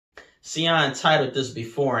See, I entitled this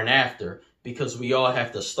before and after because we all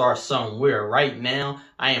have to start somewhere. Right now,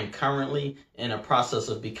 I am currently in the process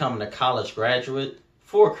of becoming a college graduate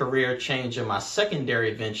for a career change, and my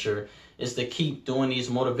secondary venture is to keep doing these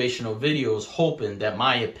motivational videos, hoping that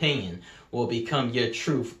my opinion will become your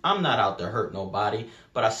truth. I'm not out to hurt nobody,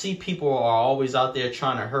 but I see people are always out there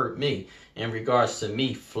trying to hurt me in regards to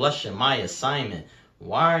me flushing my assignment.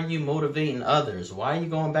 Why are you motivating others? Why are you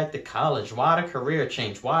going back to college? Why the career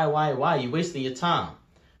change? Why? You wasting your time.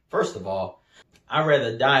 First of all, I'd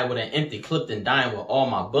rather die with an empty clip than dying with all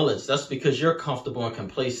my bullets. That's because you're comfortable and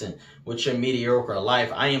complacent with your mediocre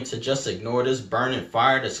life. I am to just ignore this burning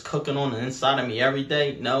fire that's cooking on the inside of me every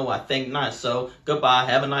day? No, I think not. So, goodbye.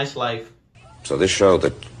 Have a nice life. So this show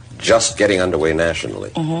that just getting underway nationally.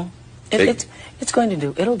 Mm-hmm. It's going to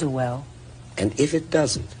do. It'll do well. And if it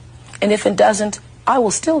doesn't? And if it doesn't, I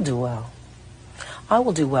will still do well. I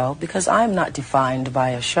will do well because I'm not defined by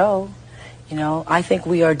a show. You know, I think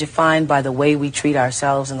we are defined by the way we treat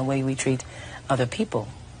ourselves and the way we treat other people.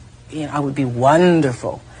 You know, it would be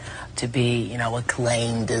wonderful to be, you know,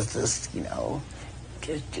 acclaimed as this, you know,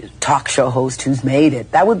 talk show host who's made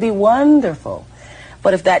it. That would be wonderful.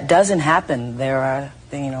 But if that doesn't happen, there are,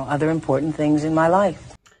 you know, other important things in my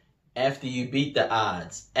life. After you beat the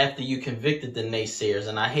odds, after you convicted the naysayers,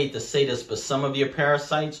 and I hate to say this, but some of your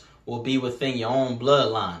parasites will be within your own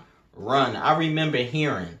bloodline. Run. I remember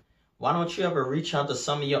hearing, why don't you ever reach out to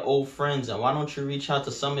some of your old friends, and why don't you reach out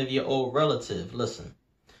to some of your old relatives? Listen,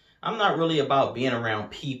 I'm not really about being around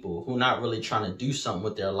people who not really trying to do something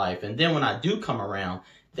with their life. And then when I do come around,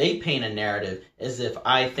 they paint a narrative as if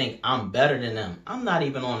I think I'm better than them. I'm not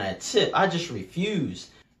even on that tip. I just refuse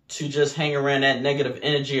to just hang around that negative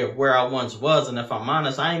energy of where I once was. And if I'm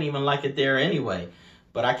honest, I ain't even like it there anyway.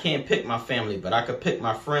 But I can't pick my family, but I could pick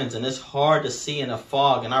my friends. And it's hard to see in a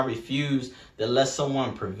fog, and I refuse to let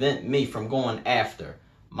someone prevent me from going after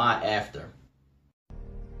my after.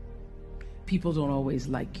 People don't always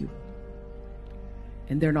like you,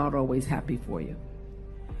 and they're not always happy for you.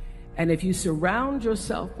 And if you surround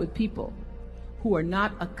yourself with people who are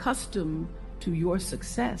not accustomed to your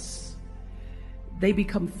success, they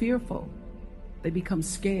become fearful, they become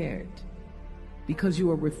scared, because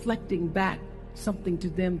you are reflecting back something to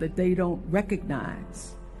them that they don't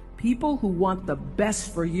recognize. People who want the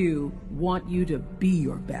best for you want you to be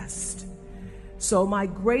your best. So my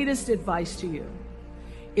greatest advice to you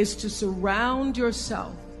is to surround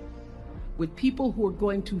yourself with people who are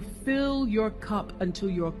going to fill your cup until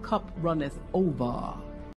your cup runneth over.